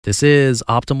This is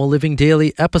Optimal Living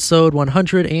Daily, episode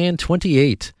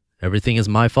 128. Everything is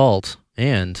my fault,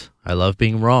 and I love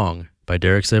being wrong, by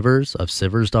Derek Sivers of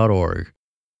Sivers.org.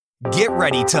 Get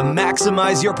ready to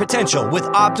maximize your potential with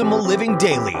Optimal Living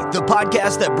Daily, the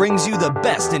podcast that brings you the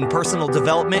best in personal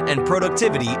development and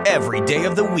productivity every day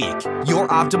of the week. Your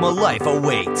optimal life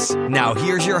awaits. Now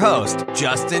here's your host,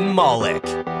 Justin Malik.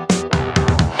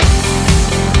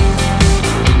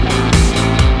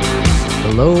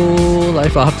 Hello,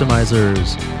 Life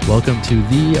Optimizers. Welcome to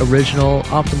the original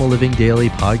Optimal Living Daily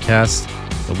podcast,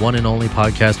 the one and only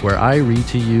podcast where I read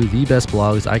to you the best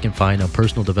blogs I can find on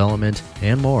personal development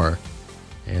and more.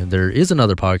 And there is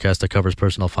another podcast that covers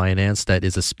personal finance that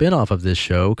is a spinoff of this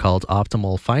show called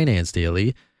Optimal Finance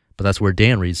Daily, but that's where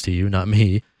Dan reads to you, not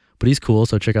me. But he's cool,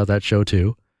 so check out that show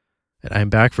too. And I'm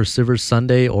back for Sivers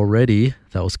Sunday already.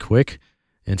 That was quick.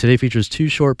 And today features two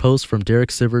short posts from Derek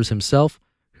Sivers himself,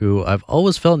 who I've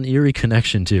always felt an eerie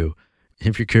connection to.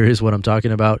 If you're curious what I'm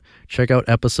talking about, check out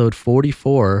episode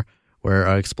 44, where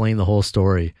I explain the whole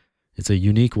story. It's a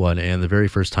unique one and the very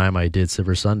first time I did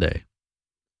Sivers Sunday.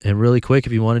 And really quick,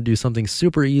 if you want to do something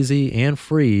super easy and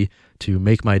free to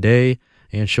make my day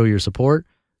and show your support,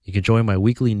 you can join my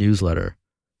weekly newsletter.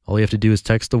 All you have to do is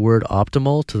text the word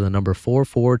optimal to the number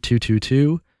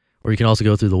 44222, or you can also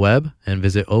go through the web and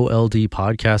visit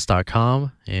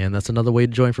oldpodcast.com, and that's another way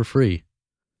to join for free.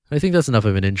 I think that's enough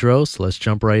of an intro, so let's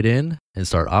jump right in and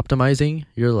start optimizing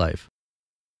your life.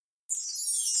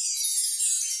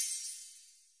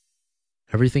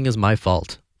 Everything is My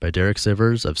Fault by Derek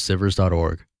Sivers of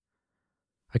Sivers.org.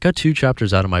 I cut 2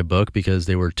 chapters out of my book because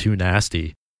they were too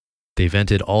nasty. They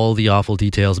vented all the awful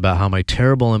details about how my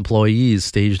terrible employees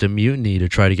staged a mutiny to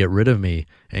try to get rid of me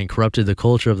and corrupted the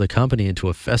culture of the company into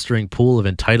a festering pool of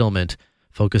entitlement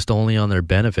focused only on their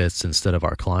benefits instead of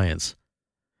our clients.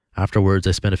 Afterwards,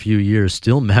 I spent a few years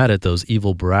still mad at those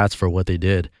evil brats for what they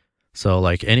did. So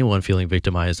like anyone feeling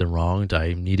victimized and wronged,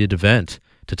 I needed to vent,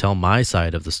 to tell my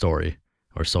side of the story,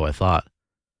 or so I thought.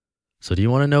 So do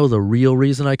you want to know the real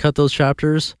reason I cut those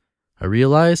chapters? I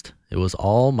realized it was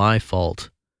all my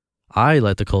fault. I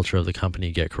let the culture of the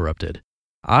company get corrupted.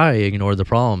 I ignored the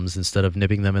problems instead of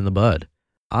nipping them in the bud.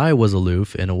 I was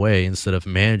aloof in a way instead of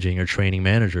managing or training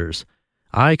managers.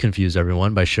 I confused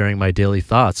everyone by sharing my daily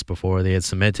thoughts before they had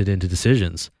cemented into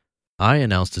decisions. I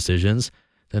announced decisions,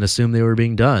 then assumed they were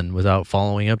being done without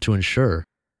following up to ensure.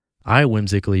 I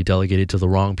whimsically delegated to the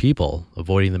wrong people,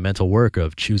 avoiding the mental work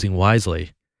of choosing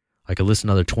wisely. I could list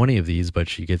another 20 of these,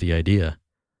 but you get the idea.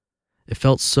 It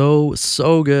felt so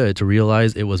good to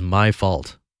realize it was my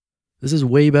fault. This is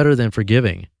way better than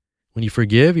forgiving. When you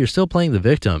forgive, you're still playing the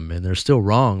victim, and they're still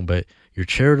wrong, but you're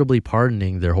charitably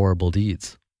pardoning their horrible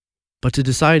deeds. But to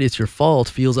decide it's your fault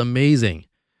feels amazing.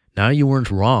 Now you weren't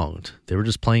wronged. They were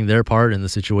just playing their part in the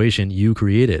situation you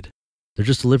created. They're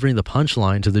just delivering the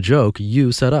punchline to the joke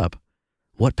you set up.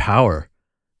 What power!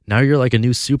 Now you're like a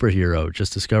new superhero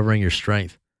just discovering your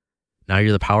strength. Now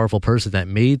you're the powerful person that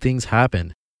made things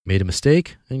happen, made a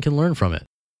mistake, and can learn from it.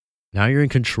 Now you're in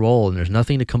control and there's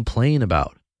nothing to complain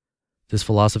about. This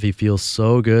philosophy feels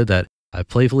so good that I've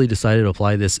playfully decided to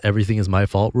apply this everything is my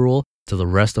fault rule to the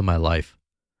rest of my life.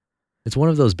 It's one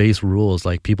of those base rules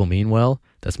like people mean well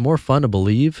that's more fun to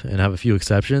believe and have a few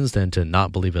exceptions than to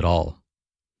not believe at all.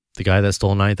 The guy that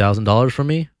stole $9,000 from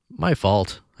me? My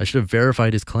fault. I should have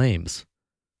verified his claims.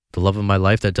 The love of my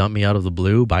life that dumped me out of the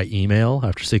blue by email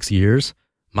after 6 years?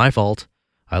 My fault.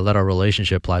 I let our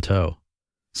relationship plateau.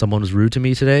 Someone was rude to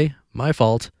me today? My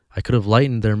fault. I could have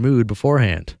lightened their mood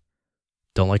beforehand.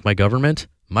 Don't like my government?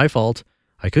 My fault.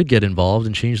 I could get involved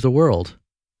and change the world.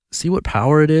 See what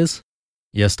power it is?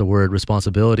 Yes, the word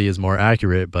responsibility is more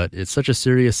accurate, but it's such a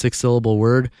serious 6-syllable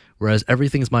word, whereas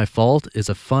everything's my fault is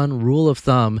a fun rule of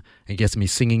thumb and gets me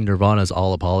singing Nirvana's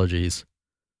All Apologies.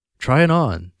 Try it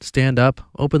on. Stand up,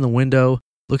 open the window,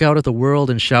 look out at the world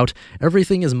and shout,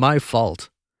 everything is my fault.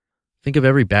 Think of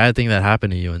every bad thing that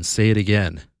happened to you and say it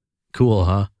again. Cool,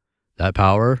 huh? That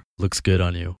power looks good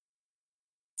on you.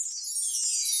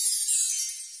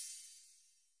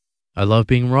 I Love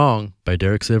Being Wrong by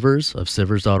Derek Sivers of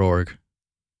Sivers.org.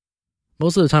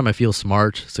 Most of the time I feel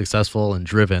smart, successful, and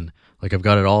driven, like I've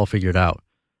got it all figured out.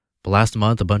 But last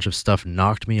month, a bunch of stuff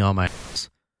knocked me on my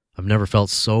ass. I've never felt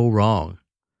so wrong.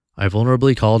 I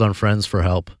vulnerably called on friends for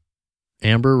help.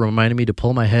 Amber reminded me to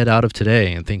pull my head out of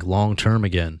today and think long-term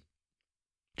again.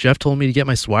 Jeff told me to get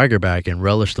my swagger back and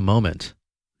relish the moment.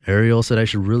 Ariel said I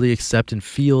should really accept and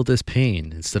feel this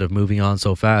pain instead of moving on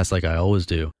so fast like I always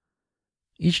do.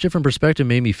 Each different perspective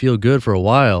made me feel good for a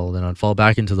while, then I'd fall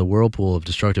back into the whirlpool of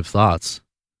destructive thoughts.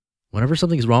 Whenever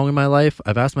something's wrong in my life,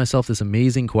 I've asked myself this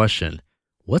amazing question: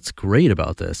 what's great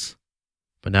about this?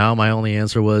 But now my only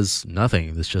answer was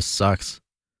nothing. This just sucks.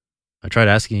 I tried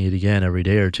asking it again every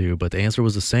day or two, but the answer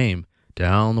was the same.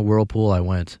 Down the whirlpool I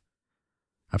went.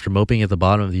 After moping at the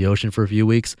bottom of the ocean for a few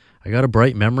weeks, I got a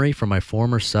bright memory from my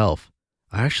former self.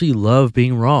 I actually love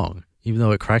being wrong, even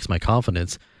though it cracks my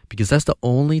confidence, because that's the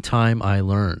only time I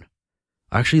learn.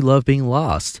 I actually love being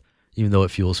lost, even though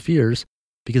it fuels fears,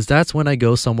 because that's when I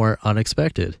go somewhere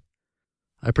unexpected.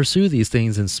 I pursue these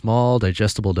things in small,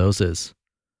 digestible doses.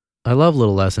 I love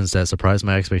little lessons that surprise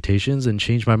my expectations and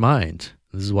change my mind.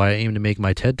 This is why I aim to make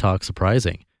my TED Talk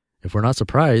surprising. If we're not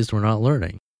surprised, we're not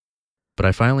learning. But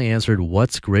I finally answered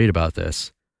what's great about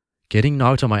this. Getting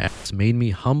knocked on my ass made me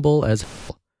humble as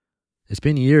hell. It's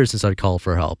been years since I'd called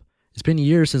for help. It's been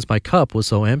years since my cup was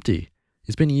so empty.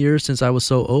 It's been years since I was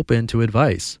so open to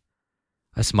advice.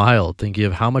 I smiled, thinking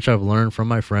of how much I've learned from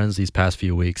my friends these past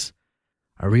few weeks.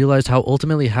 I realized how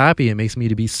ultimately happy it makes me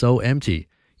to be so empty,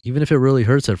 even if it really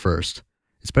hurts at first.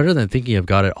 It's better than thinking I've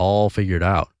got it all figured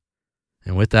out.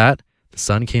 And with that, the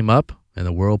sun came up and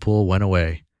the whirlpool went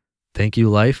away. Thank you,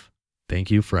 life. Thank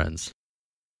you, friends.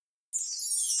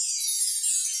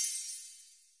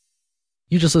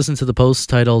 You just listened to the post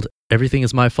titled, Everything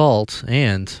is My Fault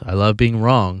and I Love Being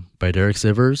Wrong by Derek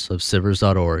Sivers of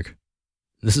Sivers.org.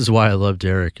 This is why I love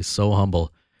Derek. He's so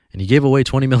humble. And he gave away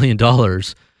 $20 million.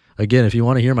 Again, if you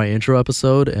want to hear my intro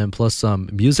episode and plus some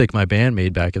music my band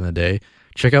made back in the day,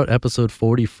 check out episode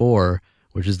 44,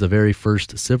 which is the very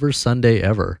first Sivers Sunday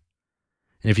ever.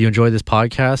 And if you enjoy this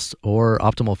podcast or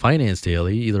Optimal Finance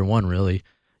Daily, either one really,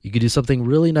 you can do something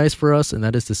really nice for us, and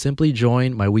that is to simply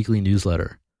join my weekly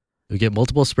newsletter. You'll get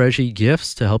multiple spreadsheet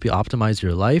gifts to help you optimize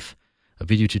your life, a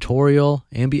video tutorial,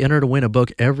 and be entered to win a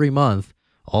book every month,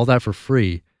 all that for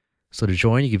free. So to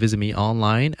join, you can visit me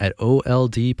online at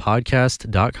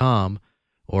oldpodcast.com,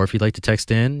 or if you'd like to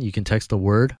text in, you can text the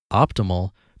word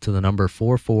optimal to the number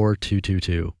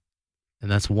 44222.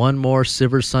 And that's one more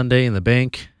Sivers Sunday in the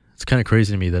bank. It's kind of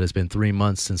crazy to me that it's been 3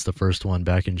 months since the first one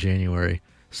back in January.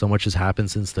 So much has happened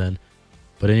since then.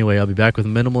 But anyway, I'll be back with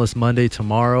Minimalist Monday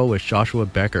tomorrow with Joshua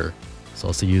Becker. So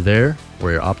I'll see you there,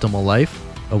 where your optimal life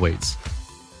awaits.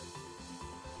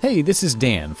 Hey, this is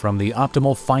Dan from the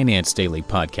Optimal Finance Daily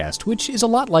podcast, which is a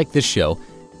lot like this show,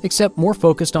 except more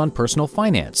focused on personal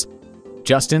finance.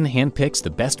 Justin handpicks the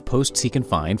best posts he can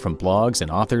find from blogs and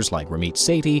authors like Ramit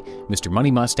Sethi, Mr. Money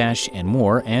Mustache, and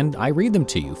more, and I read them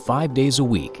to you 5 days a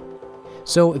week.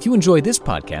 So if you enjoy this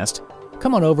podcast,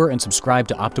 come on over and subscribe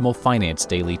to Optimal Finance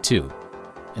Daily too.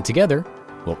 And together,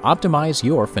 we'll optimize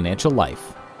your financial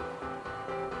life.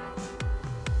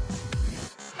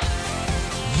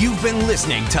 You've been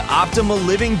listening to Optimal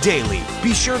Living Daily.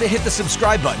 Be sure to hit the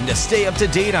subscribe button to stay up to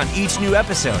date on each new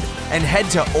episode and head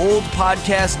to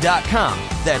oldpodcast.com.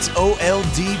 That's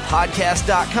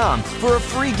OLDpodcast.com for a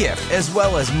free gift as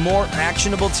well as more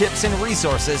actionable tips and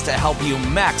resources to help you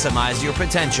maximize your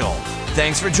potential.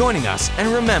 Thanks for joining us,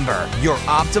 and remember, your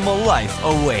optimal life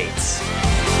awaits.